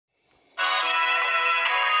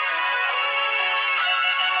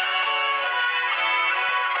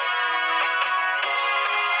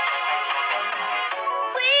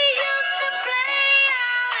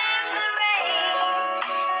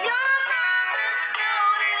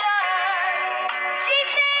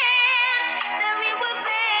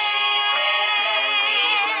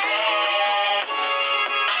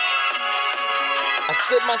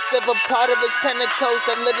consider myself a part of his Pentecost.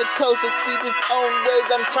 I let it coast, I see this own ways.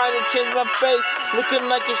 I'm trying to change my face, looking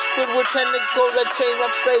like a Squidward tentacles. I change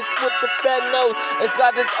my face with the fat nose. It's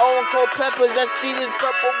got its own cold peppers. I see this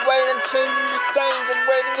purple rain and changing the stains. I'm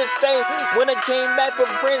waiting to stain. When I came back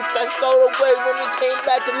from Prince, I stole away. When he came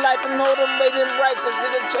back to life and hold him, made him right. I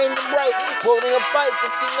see the change him right. Holding a fight, I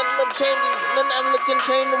see nothing but changes. Then I'm looking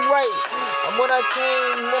change him right. And when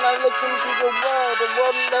I look into the world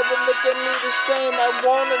never look at me the same. I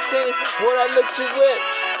wanna change what I look to it.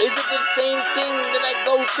 Is it the same thing that I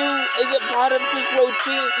go through? Is it part of this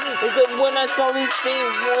routine? Is it when I saw these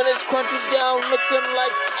things, when it's crunching down, looking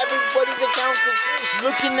like everybody's accountant,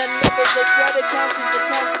 looking at numbers, they try to count it, they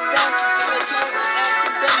count it down, they count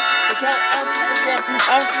ounces of them,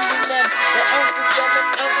 ounces of them, they ounces them, and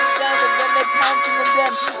ounces down, and then they pouncing of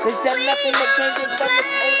them. They said nothing but changes from the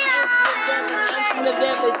own ounces of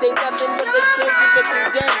them. They say nothing but they changes but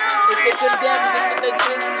condemn. They say condemn, and then they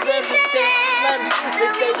change the brand, they say lunch. They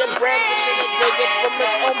say the brand, and then they take it from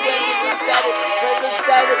its own brand, and they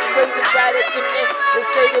static, raise the static, and then they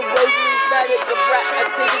say the raising the static, the brat, I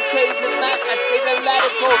say the cage and not, I say the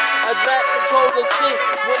radical, I drat the cold to see.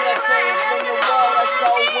 When I change from the wall, I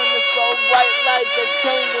saw when the so white lights are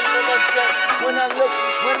changing, when I look,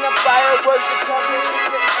 when the fireworks are coming in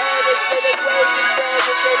the air, they say the words,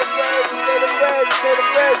 they say the words, they say the words, they say the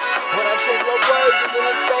words. When I change my words, you're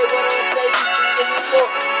gonna say what I say, you see the more.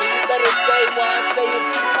 So you better say when I say it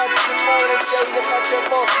too much and more, they say the much and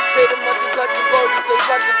more. Say the much and country gold, you say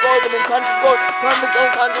country gold, and country gold. Promise on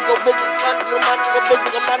country go visit, country go money go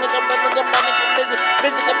visit, money go money go money go visit,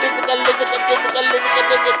 physical, physical, physical, physical, physical, physical,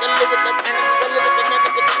 physical,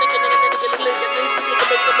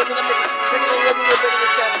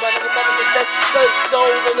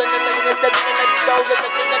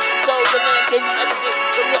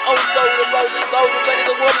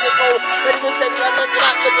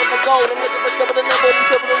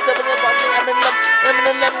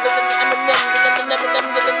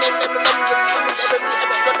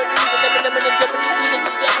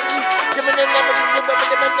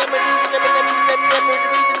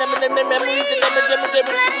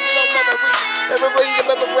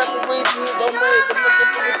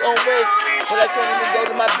 But I can't even go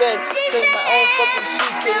to my bed, change my own fucking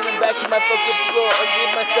sheets, get even back to my fucking floor, or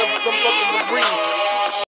give myself some fucking breathe.